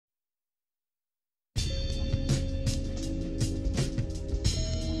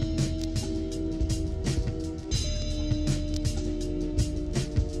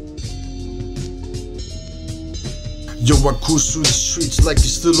Yo, I cruise through the streets like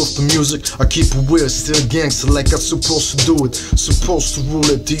it's still off the music. I keep it weird, still gangster like I'm supposed to do it. Supposed to rule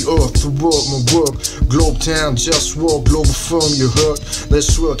it, the earth, the world, my work. Globetown, JustWar, Globalfirm, you heard?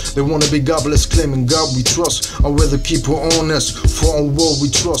 Let's work, they wanna be godless, claiming God we trust. I'd rather keep it honest, for on war we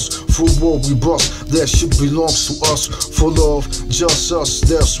trust. For war we bust, that shit belongs to us. For love, just us,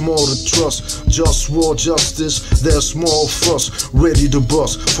 there's more to trust. JustWar, justice, there's more of us. Ready to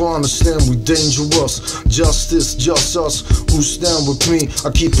bust, for understand we dangerous. Justice, just us, who stand with me. I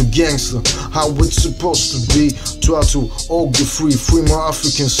keep it gangster, how it's supposed to be. Try to all get free, free my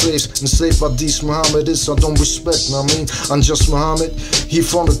African slaves. Enslaved by these Mohammedists, I don't respect, I mean, I'm just Muhammad. He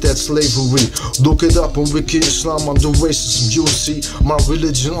founded that slavery. Look it up on Wiki Islam under racism. You'll see my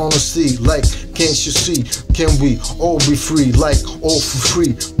religion honesty. Like, can't you see? Can we all be free? Like, all for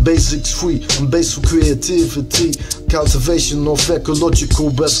free. Basics free and basic creativity. Cultivation of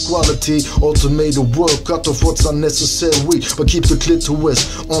ecological best quality. Automated work out of what's unnecessary. But keep the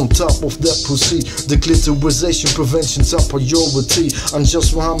clitoris on top of that pussy. The clitorisation prevention's a priority. I'm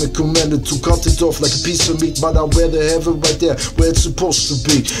just Muhammad commanded to cut it off like a piece of meat. But I'd rather have it right there where it's supposed to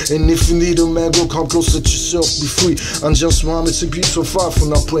be. And if you need a man, go come close, let yourself be free. I'm just Muhammad, to be so far from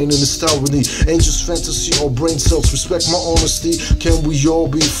not playing in this tyranny. Ain't just fantasy or brain cells. Respect my honesty. Can we all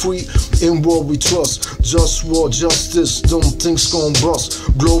be free? In war we trust. JustWar, justice, them things gon' bust.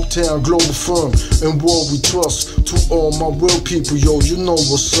 Globetown, Globalfirm, in war we trust. To all my real people, yo, you know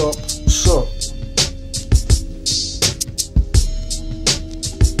what's up. What's up?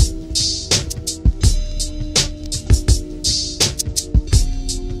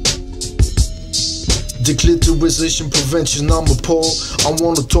 Declitterization prevention, I'm appalled. I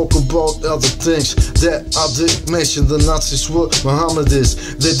wanna talk about other things that I didn't mention. The Nazis were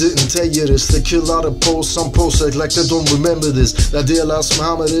Mohammedists. They didn't tell you this. They kill out of Poles. Some Poles act like they don't remember this. I realized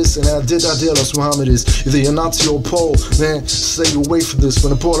Mohammedists, and I realized Mohammedists. Either you're Nazi or Pole, man, stay away from this.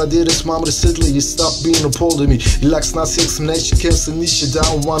 When the Pole I did this, Mohammedist Hitler, you stop being a Pole to me. He likes Nazi extermination, cancer, niche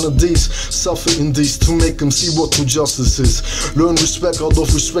down one of these. Suffer in these to make them see what true justice is. Learn respect out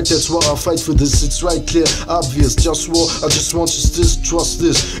of respect, that's why I fight for this. It's right, clear, obvious. JustWar, I just want justice, trust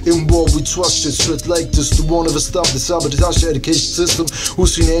this. In war we trust shit, straight like this. The one ever stop the sabotage education system.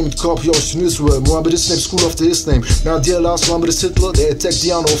 Who's your name? Copy ocean Israel. Mohammedist name, school after his name. Now dear last Mohammedist Hitler, they attack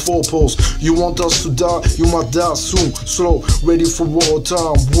the honor of all poles. You want us to die, you might die soon. Slow, ready for war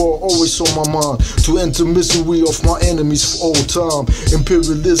time. War always on my mind. To enter misery of my enemies for all time.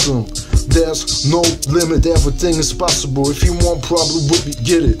 Imperialism, there's no limit, everything is possible. If you want problem with me,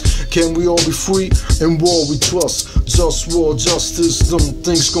 get it. Can we all be free? In war we trust. JustWar, justice, them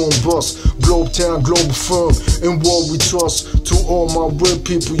things gon' bust. Globetown, Globalfirm, in war we trust. To all my real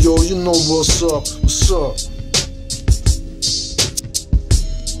people, yo, you know what's up. What's up?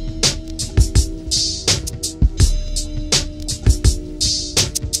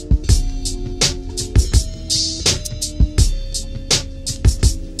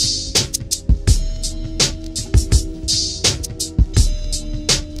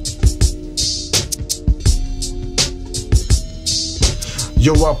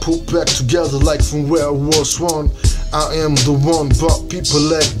 Yo, I put back together like from where I was one. I am the one, but people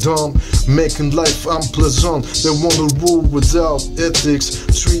act dumb, making life unpleasant. They wanna rule without ethics,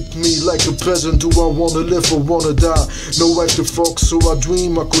 treat me like a peasant. Do I wanna live or wanna die? No right to fuck, so I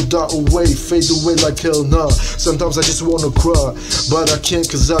dream I could die away, fade away like hell nah. Sometimes I just wanna cry, but I can't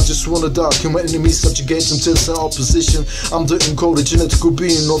cause I just wanna die. Can my enemies subjugate them to some opposition? I'm the encoded genetical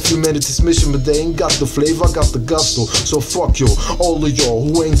being of humanity's mission, but they ain't got the flavor, I got the gusto. So fuck yo, all of y'all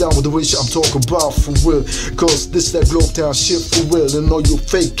who ain't down with the wish I'm talking about for real. Cause this that Globetown shit for real. And all you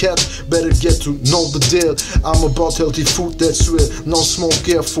fake cats better get to know the deal. I'm about healthy food, that's real. No smoke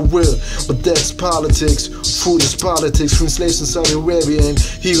here for real. But that's politics. Food is politics. Free slaves in Saudi Arabia and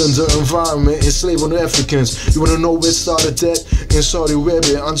healing the environment. Enslaving the Africans. You wanna know where it started that? In Saudi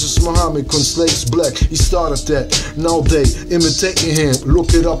Arabia. I'm just Muhammad, when slaves black. He started that. Now they imitating him.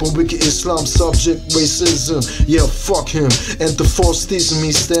 Look it up on Wiki Islam. Subject racism. Yeah, fuck him. And the false theism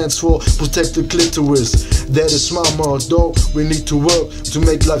he stands for. Protect the clitoris. That is my motto. We need to work to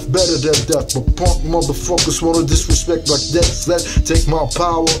make life better than that. But punk motherfuckers wanna disrespect like that. Take my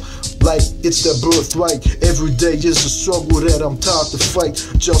power like it's their birthright. Every day is a struggle that I'm tired to fight.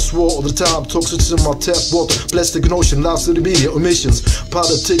 JustWar all the time, toxics in my tap water. Plastic and ocean, lies to the media, emissions.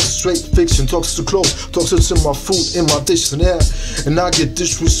 Politics, straight fiction, toxics to clothes. Toxics in my food, in my dishes and air. And I get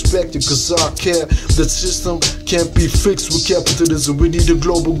disrespected cause I care. The system can't be fixed with capitalism. We need a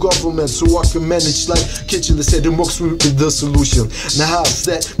global government so I can manage like kitchen. They say democracy will be the solution. Now how's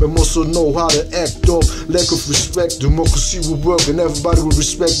that? We must also know how to act off. Lack of respect, democracy will work and everybody will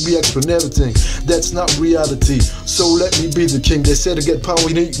respect me. and everything. That's not reality, so let me be the king. They said to get power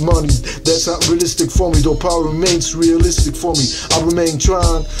you need money. That's not realistic for me, though power remains realistic for me. I remain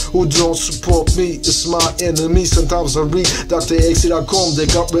trying. Who don't support me is my enemy. Sometimes I read drxc.com, they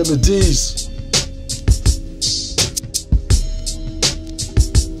got remedies.